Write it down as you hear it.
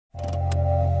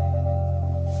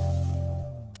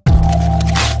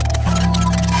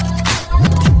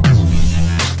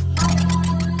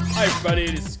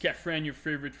everybody, this is Catfriend, your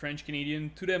favorite French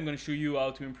Canadian. Today I'm going to show you how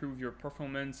to improve your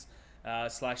performance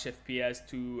slash FPS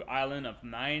to Island of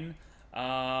Nyne.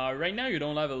 Right now you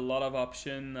don't have a lot of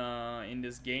option in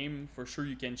this game. For sure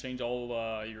you can change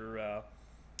all your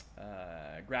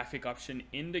graphic option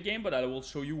in the game, but I will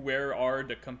show you where are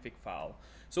the config file.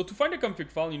 So to find the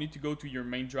config file, you need to go to your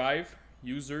main drive,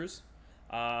 users,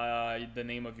 the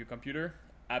name of your computer,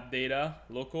 app data,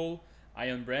 local,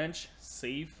 ion branch,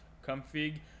 save,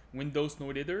 config, Windows no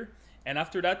editor, and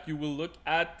after that you will look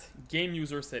at game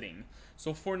user setting.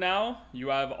 So for now you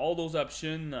have all those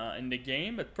options in the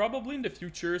game, but probably in the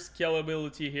future,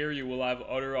 scalability here, you will have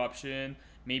other option,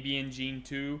 maybe engine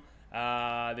too.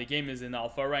 The game is in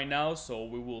alpha right now, so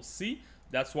we will see.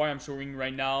 That's why I'm showing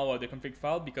right now the config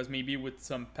file, because maybe with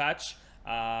some patch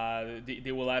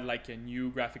they will add like a new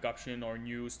graphic option or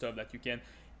new stuff that you can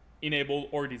enable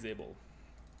or disable.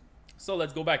 So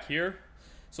let's go back here.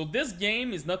 So this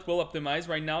game is not well optimized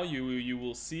right now, you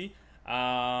will see.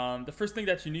 The first thing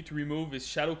that you need to remove is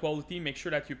shadow quality. Make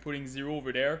sure that you're putting 0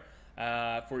 over there.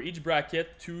 For each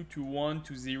bracket, 2 to 1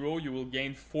 to 0, you will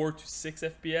gain 4 to 6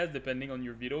 FPS depending on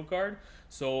your video card.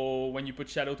 So when you put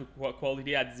shadow to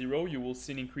quality at 0, you will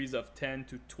see an increase of 10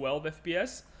 to 12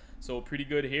 FPS. So pretty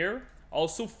good here.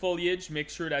 Also foliage, make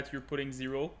sure that you're putting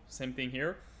 0. Same thing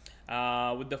here.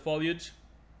 With the foliage,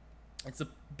 it's a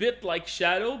bit like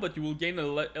shadow, but you will gain a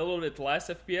little bit less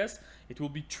FPS. It will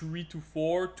be 3 to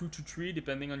 4, 2 to 3,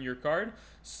 depending on your card.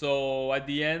 So at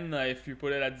the end, if you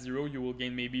put it at 0, you will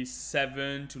gain maybe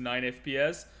 7 to 9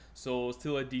 FPS. So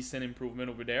still a decent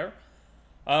improvement over there.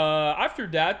 After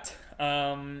that,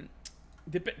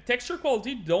 the texture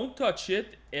quality, don't touch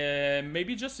it.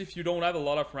 Maybe just if you don't have a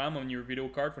lot of RAM on your video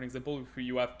card. For example, if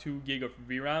you have 2 gig of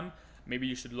VRAM, maybe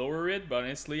you should lower it. But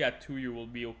honestly, at 2, you will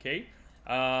be okay.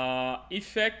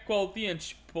 Effect quality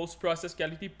and post-process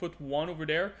quality, put 1 over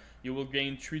there. You will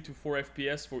gain 3 to 4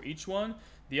 FPS for each one.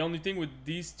 The only thing with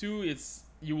these two is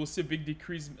you will see a big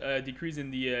decrease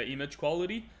in the image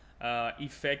quality,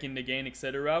 effect in the game,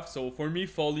 etc. So for me,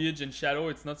 foliage and shadow,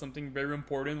 it's not something very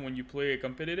important when you play a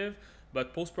competitive,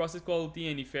 but post-process quality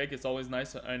and effect is always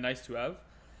nice to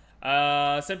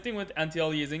have. Same thing with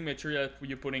anti-aliasing. Make sure that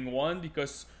you're putting 1,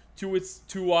 because 2 is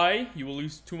too high, you will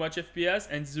lose too much FPS,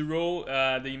 and 0,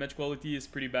 the image quality is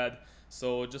pretty bad,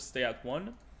 so just stay at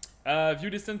 1. View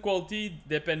distance quality,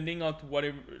 depending on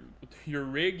whatever your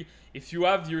rig. If you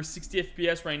have your 60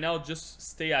 FPS right now, just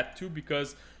stay at 2,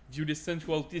 because view distance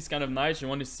quality is kind of nice. You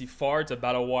want to see far, it's a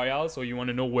battle royale, so you want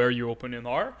to know where your opponent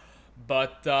are.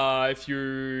 But if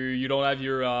you don't have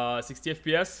your 60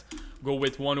 FPS, go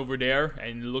with 1 over there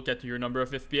and look at your number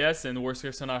of FPS, and worst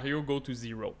case scenario, go to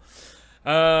 0.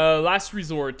 Last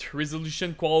resort,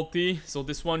 resolution quality. So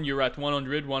this one you're at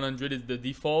 100. 100 is the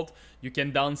default. You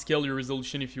can downscale your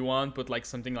resolution if you want, put like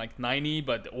something like 90,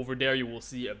 but over there you will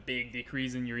see a big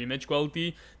decrease in your image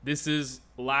quality. This is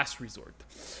last resort.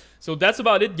 So that's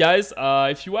about it, guys.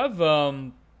 If you have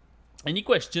any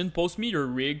question, post me your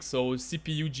rig, so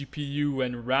CPU, GPU,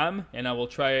 and RAM, and I will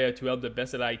try to help the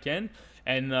best that I can.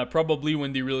 And probably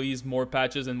when they release more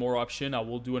patches and more options, I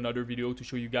will do another video to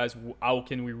show you guys how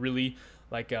can we really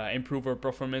like improve our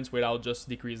performance without just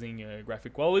decreasing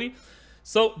graphic quality.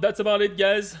 So that's about it,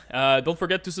 guys. Don't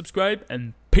forget to subscribe,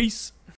 and peace.